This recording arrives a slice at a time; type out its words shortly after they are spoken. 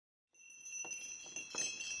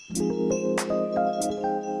Hello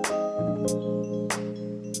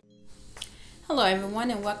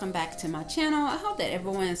everyone and welcome back to my channel. I hope that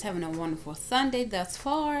everyone is having a wonderful Sunday thus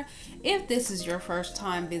far. If this is your first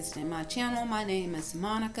time visiting my channel, my name is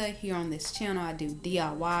Monica. Here on this channel I do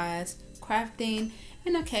DIYs, crafting,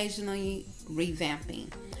 and occasionally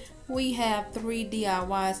revamping. We have 3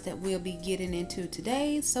 DIYs that we'll be getting into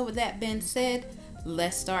today. So with that being said,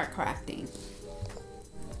 let's start crafting.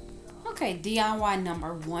 Okay, DIY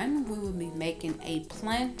number 1, we will be making a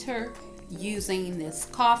planter using this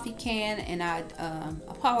coffee can, and I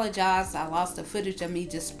apologize, I lost the footage of me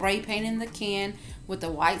just spray painting the can with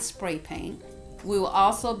the white spray paint. We will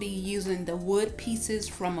also be using the wood pieces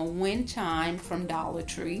from a wind chime from Dollar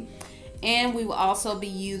Tree, and we will also be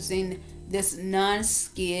using this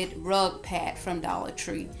non-skid rug pad from Dollar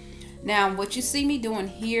Tree. Now what you see me doing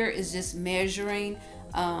here is just measuring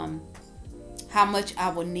how much I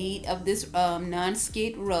will need of this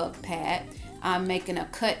non-skid rug pad. I'm making a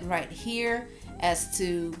cut right here as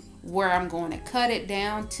to where I'm going to cut it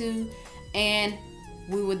down to, and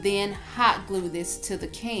we will then hot glue this to the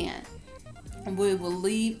can. We will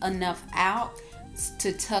leave enough out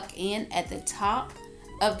to tuck in at the top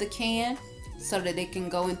of the can so that it can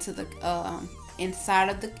go into the inside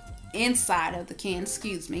of the can,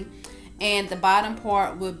 excuse me, and the bottom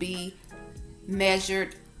part will be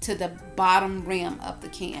measured to the bottom rim of the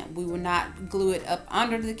can. We will not glue it up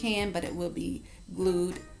under the can, but it will be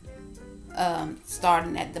glued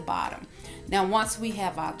starting at the bottom. Now once we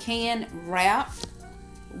have our can wrapped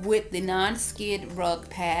with the non-skid rug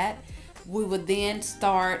pad, we will then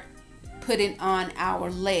start putting on our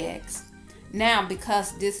legs. Now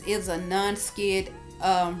because this is a non-skid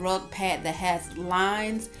rug pad that has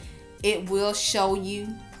lines, it will show you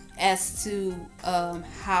as to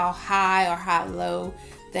how high or how low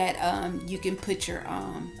that you can put your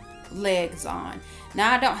legs on.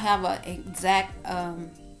 Now I don't have an exact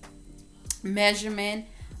measurement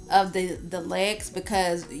of the legs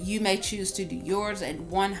because you may choose to do yours at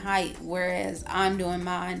one height, whereas I'm doing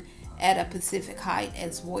mine at a specific height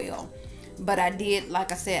as well. But I did,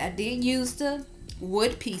 like I said, I did use the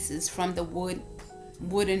wood pieces from the wooden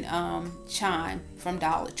chime from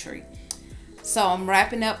Dollar Tree. So I'm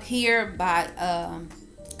wrapping up here by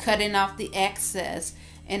cutting off the excess.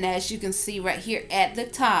 And as you can see right here at the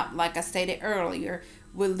top, like I stated earlier,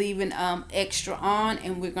 we're leaving extra on,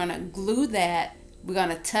 and we're going to glue that. We're going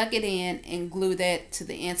to tuck it in and glue that to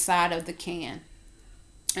the inside of the can.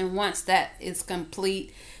 And once that is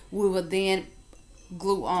complete, we will then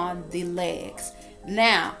glue on the legs.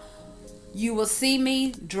 Now, you will see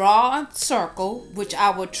me draw a circle, which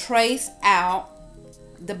I will trace out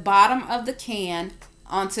the bottom of the can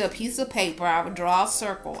onto a piece of paper. I will draw a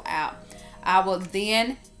circle out. I will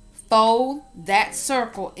then fold that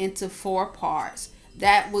circle into 4 parts.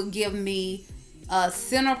 That will give me a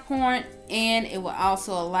center point, and it will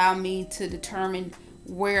also allow me to determine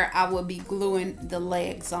where I will be gluing the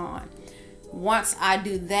legs on. Once I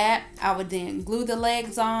do that, I will then glue the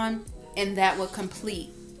legs on, and that will complete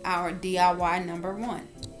our DIY number 1.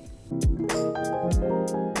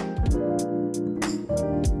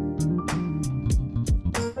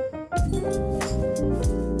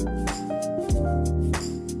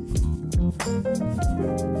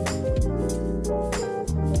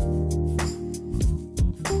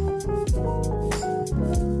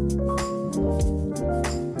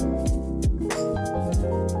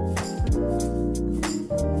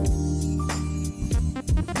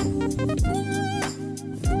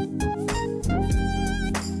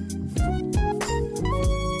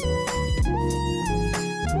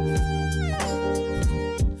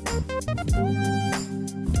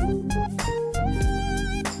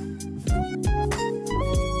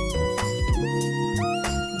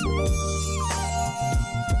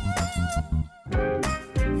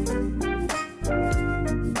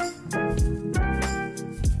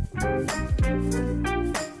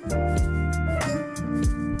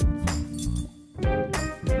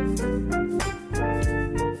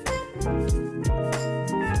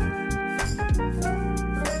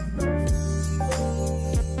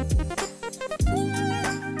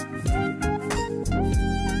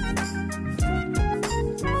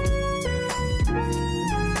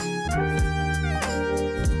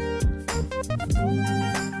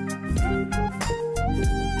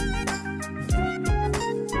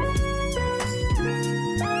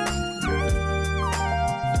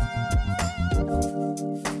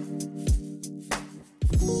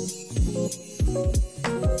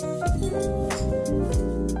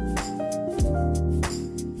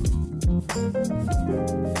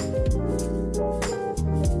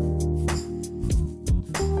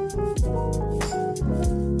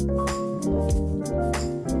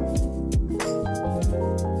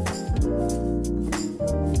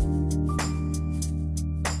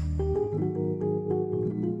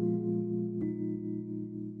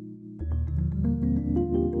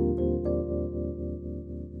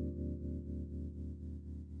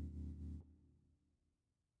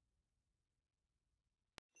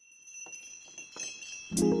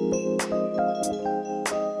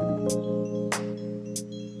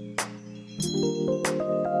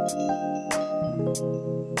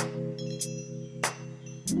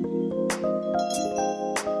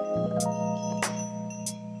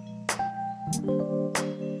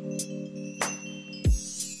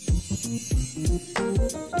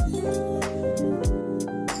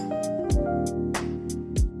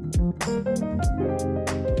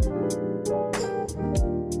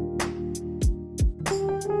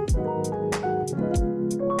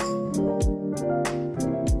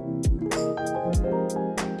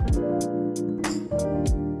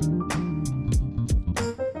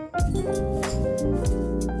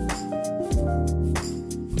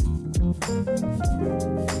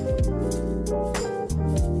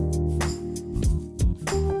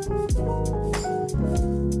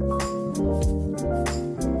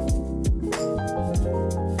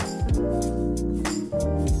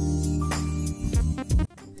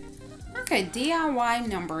 Okay, DIY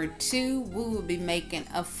number 2, we will be making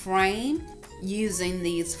a frame using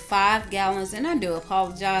these 5 gallons, and I do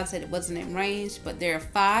apologize that it wasn't in range, but they're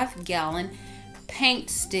 5-gallon paint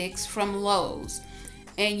sticks from Lowe's,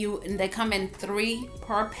 and they come in 3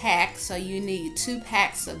 per pack, so you need 2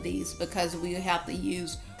 packs of these because we have to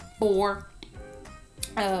use 4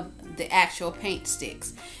 of the actual paint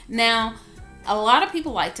sticks. Now, a lot of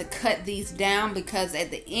people like to cut these down because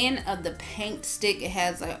at the end of the paint stick it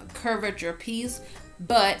has a curvature piece,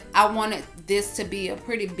 but I wanted this to be a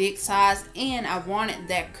pretty big size, and I wanted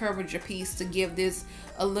that curvature piece to give this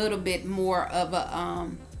a little bit more of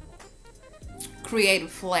a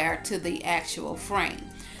creative flair to the actual frame.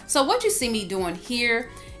 So what you see me doing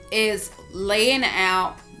here is laying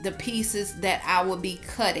out the pieces that I will be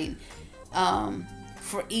cutting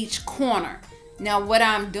for each corner. Now what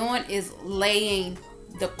I'm doing is laying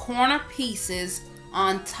the corner pieces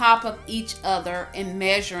on top of each other and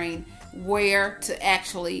measuring where to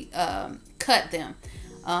actually cut them.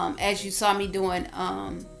 As you saw me doing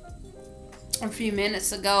a few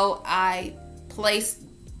minutes ago, I placed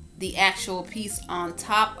the actual piece on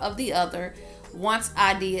top of the other. Once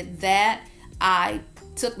I did that, I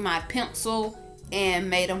took my pencil and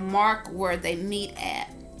made a mark where they meet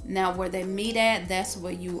at. Now where they meet at, that's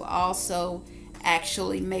where you also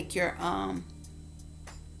actually make your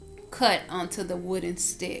cut onto the wooden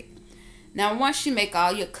stick. Now once you make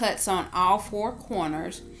all your cuts on all 4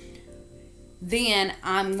 corners, then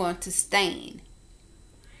I'm going to stain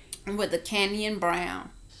with the Canyon Brown.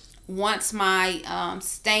 Once my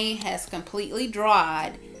stain has completely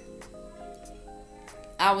dried,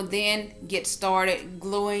 I will then get started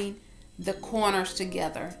gluing the corners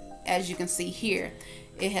together. As you can see here,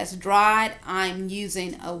 it has dried. I'm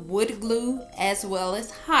using a wood glue as well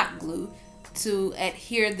as hot glue to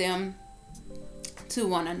adhere them to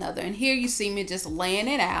one another. And here you see me just laying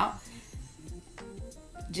it out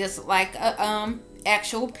just like a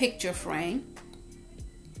actual picture frame.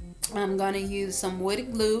 I'm going to use some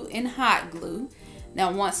wood glue and hot glue.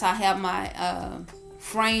 Now once I have my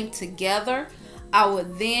frame together, I will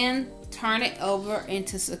then turn it over, and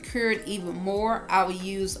to secure it even more, I will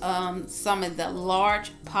use some of the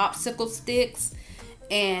large popsicle sticks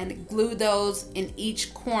and glue those in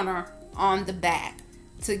each corner on the back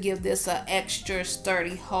to give this an extra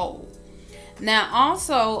sturdy hold. Now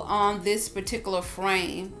also on this particular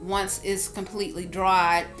frame, once it's completely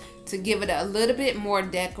dried, to give it a little bit more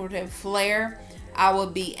decorative flair, I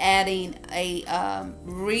will be adding a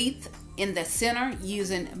wreath in the center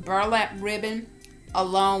using burlap ribbon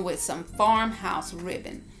along with some Farmhouse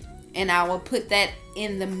ribbon, and I will put that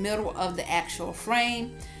in the middle of the actual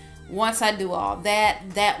frame. Once I do all that,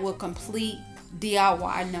 that will complete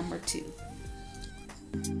DIY number 2.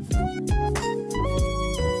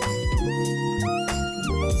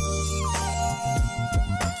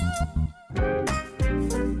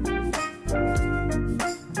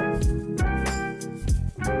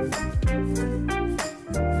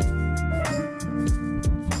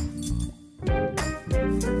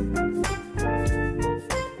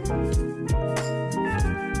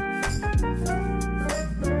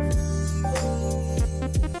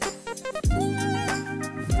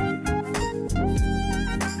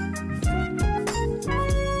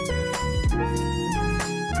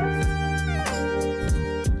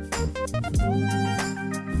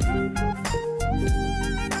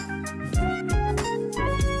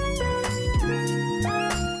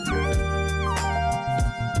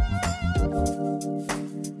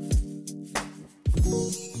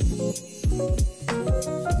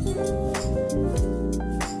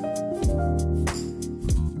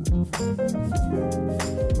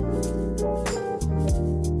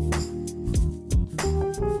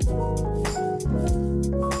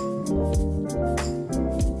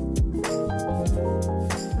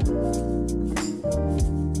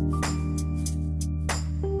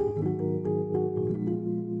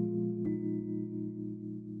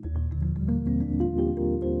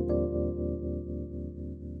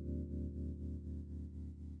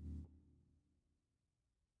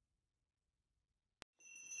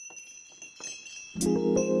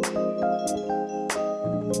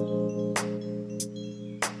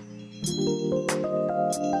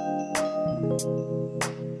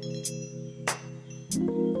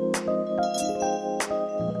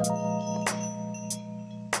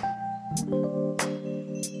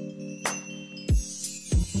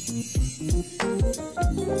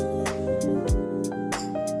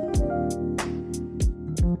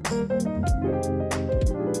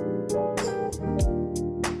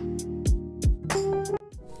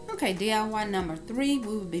 Okay, DIY number 3, we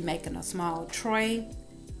will be making a small tray.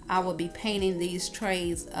 I will be painting these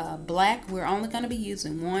trays black. We're only going to be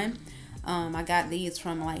using one. I got these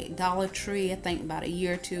from like Dollar Tree, I think about a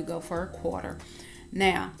year or two ago for $1.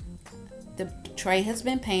 Now, the tray has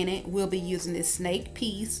been painted. We'll be using this snake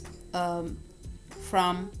piece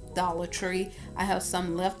from Dollar Tree. I have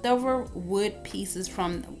some leftover wood pieces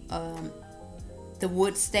from the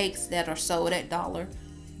wood stakes that are sold at Dollar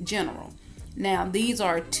General. Now these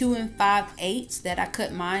are 2 5/8 that I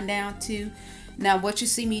cut mine down to. Now what you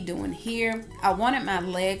see me doing here, I wanted my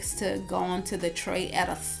legs to go onto the tray at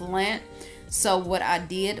a slant. So what I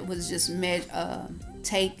did was just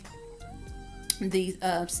take the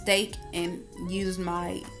stake and use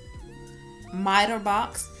my miter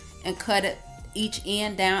box and cut it each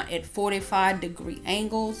end down at 45-degree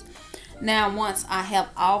angles. Now once I have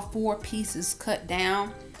all 4 pieces cut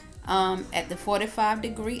down at the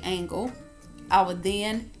 45-degree angle, I would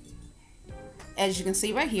then, as you can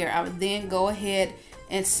see right here, I would then go ahead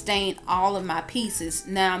and stain all of my pieces.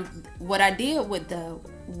 Now what I did with the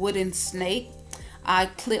wooden snake, I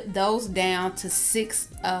clipped those down to 6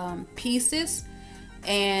 pieces,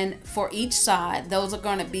 and for each side those are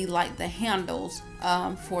going to be like the handles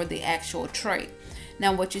for the actual tray.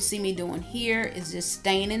 Now what you see me doing here is just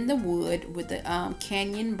staining the wood with the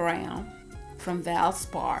Canyon Brown from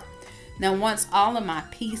Valspar. Now once all of my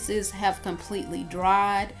pieces have completely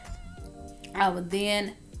dried, I will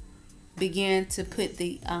then begin to put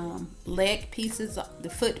the leg pieces, the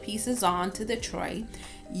foot pieces onto the tray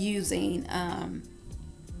using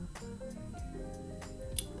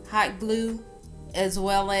hot glue as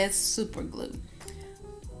well as super glue.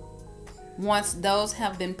 Once those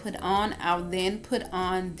have been put on, I'll then put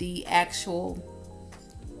on the actual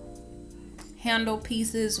handle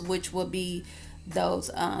pieces, which will be those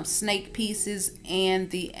snake pieces and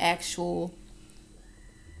the actual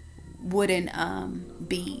wooden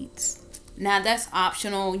beads. Now that's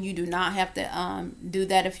optional. You do not have to do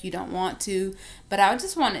that if you don't want to, but I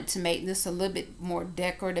just wanted to make this a little bit more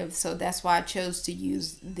decorative, so that's why I chose to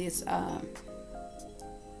use this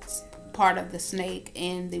part of the snake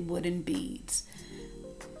and the wooden beads.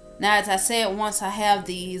 Now as I said, once I have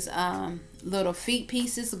these little feet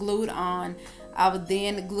pieces glued on, I would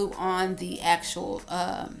then glue on the actual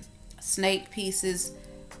snake pieces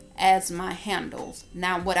as my handles.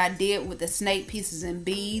 Now what I did with the snake pieces and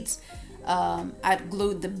beads, I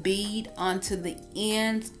glued the bead onto the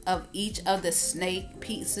ends of each of the snake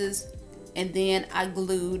pieces, and then I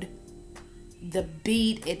glued the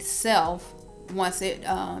bead itself. Once it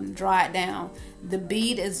dried down, the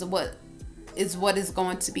bead is what is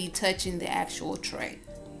going to be touching the actual tray.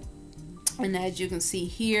 And as you can see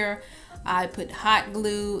here, I put hot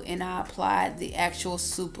glue and I applied the actual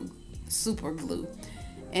super glue,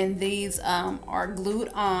 and these are glued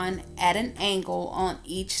on at an angle on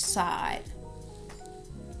each side.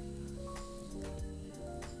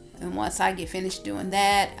 And once I get finished doing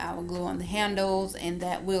that, I will glue on the handles, and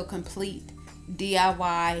that will complete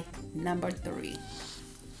DIY number 3.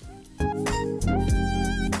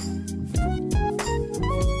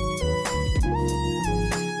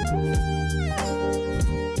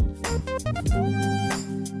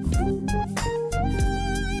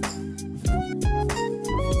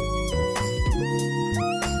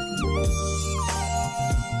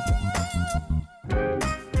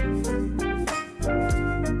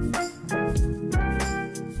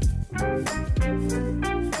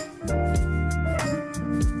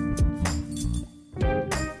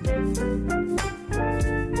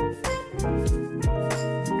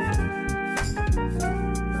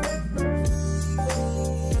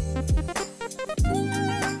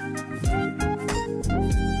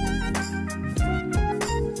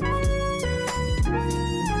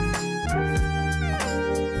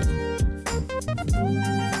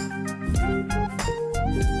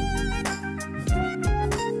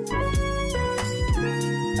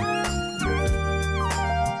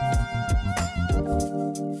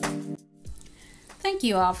 Thank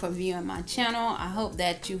you all for viewing my channel. I hope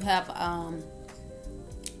that you have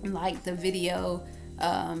liked the video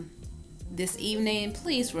this evening,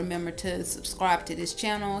 please remember to subscribe to this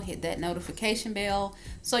channel, hit that notification bell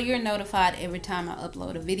so you're notified every time I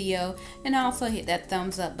upload a video, and also hit that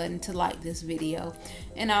thumbs up button to like this video.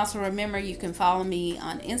 And also remember, you can follow me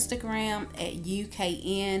on Instagram at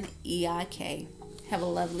UKNEIK. Have a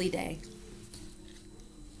lovely day.